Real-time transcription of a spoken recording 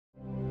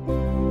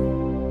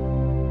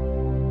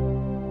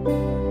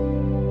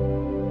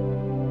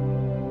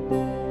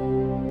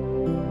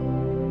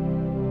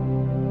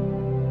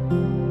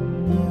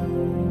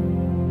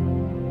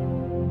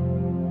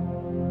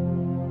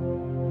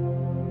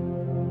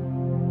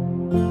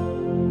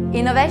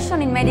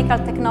Innovation in medical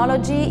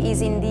technology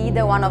is indeed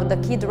one of the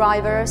key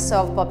drivers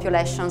of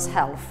population's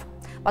health,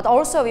 but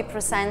also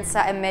represents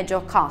a major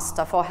cost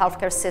for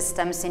healthcare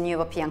systems in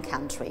European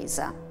countries.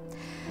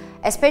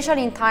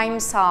 Especially in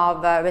times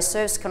of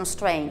resource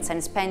constraints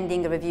and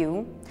spending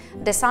review,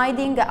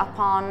 deciding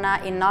upon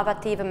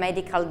innovative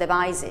medical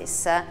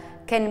devices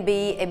can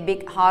be a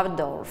big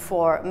hurdle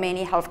for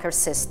many healthcare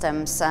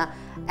systems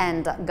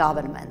and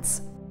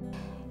governments.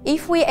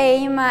 If we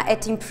aim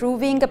at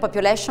improving the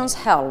population's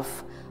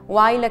health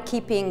while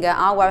keeping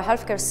our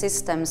healthcare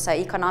systems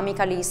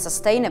economically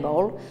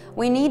sustainable,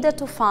 we need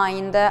to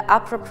find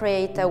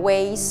appropriate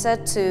ways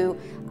to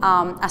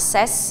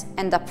assess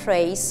and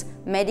appraise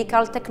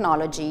medical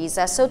technologies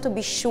so to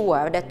be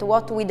sure that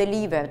what we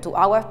deliver to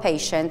our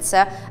patients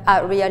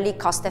are really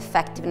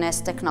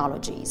cost-effectiveness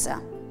technologies.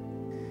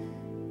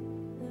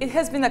 It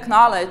has been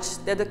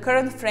acknowledged that the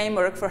current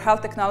framework for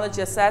health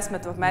technology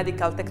assessment of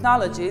medical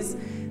technologies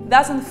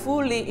doesn't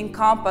fully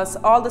encompass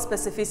all the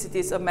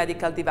specificities of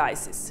medical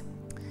devices.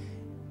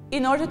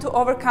 In order to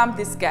overcome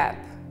this gap,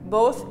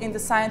 both in the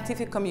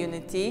scientific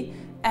community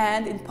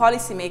and in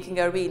policy-making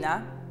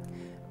arena,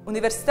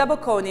 Università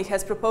Bocconi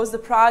has proposed a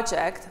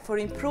project for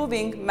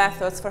improving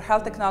methods for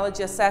health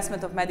technology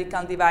assessment of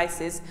medical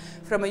devices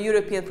from a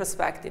European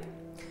perspective.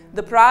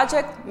 The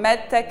project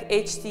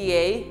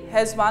MedtecHTA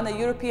has won a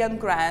European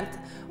grant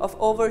of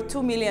over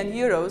 2 million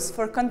euros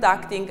for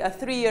conducting a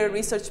 3-year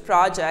research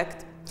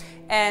project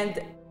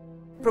and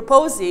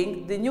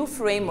proposing the new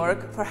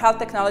framework for health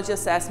technology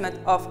assessment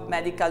of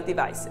medical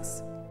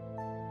devices.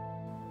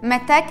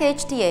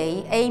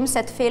 MedtecHTA aims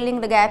at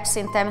filling the gaps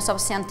in terms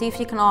of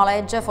scientific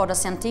knowledge for the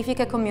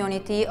scientific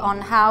community on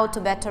how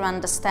to better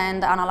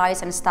understand,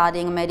 analyze and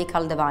studying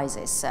medical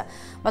devices.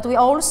 But we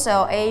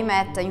also aim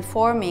at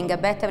informing a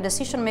better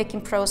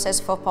decision-making process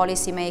for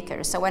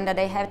policymakers when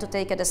they have to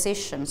take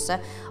decisions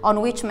on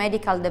which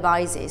medical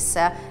devices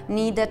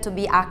need to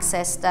be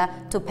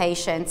accessed to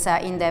patients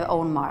in their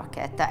own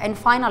market. And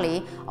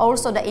finally,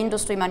 also the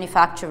industry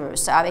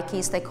manufacturers are the key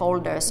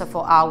stakeholders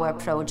for our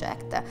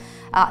project.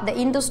 The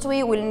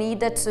industry will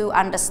need to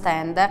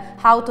understand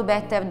how to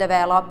better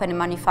develop and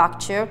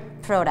manufacture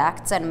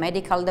products and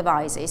medical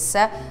devices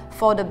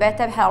for the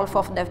better health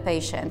of their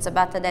patients,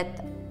 but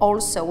that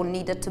also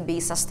needed to be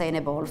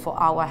sustainable for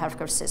our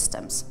healthcare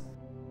systems.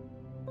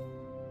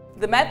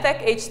 The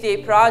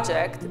MedtecHTA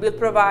project will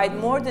provide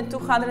more than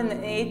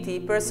 280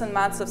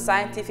 person-months of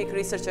scientific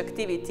research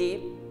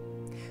activity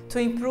to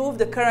improve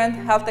the current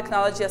health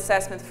technology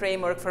assessment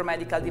framework for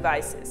medical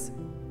devices.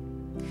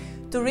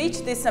 To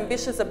reach these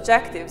ambitious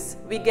objectives,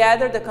 we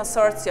gathered a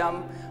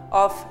consortium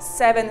of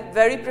 7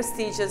 very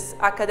prestigious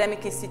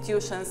academic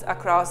institutions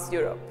across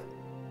Europe.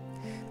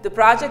 The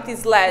project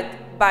is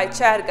led by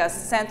Cerga's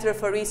Center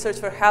for Research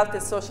for Health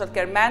and Social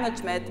Care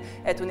Management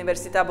at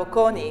Università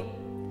Bocconi,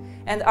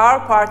 and our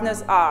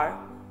partners are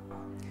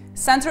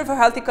Center for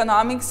Health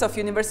Economics of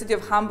University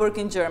of Hamburg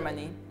in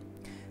Germany,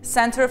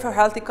 Center for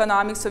Health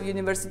Economics of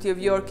University of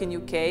York in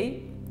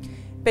UK,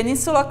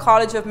 Peninsula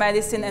College of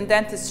Medicine and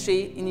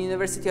Dentistry in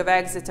University of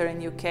Exeter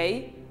in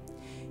UK,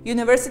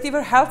 University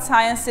for Health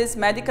Sciences,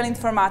 Medical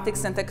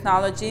Informatics and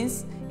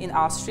Technologies in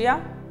Austria,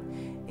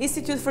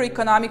 Institute for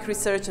Economic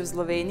Research of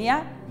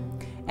Slovenia,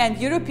 and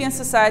European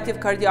Society of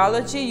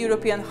Cardiology,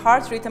 European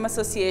Heart Rhythm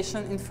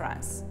Association in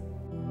France.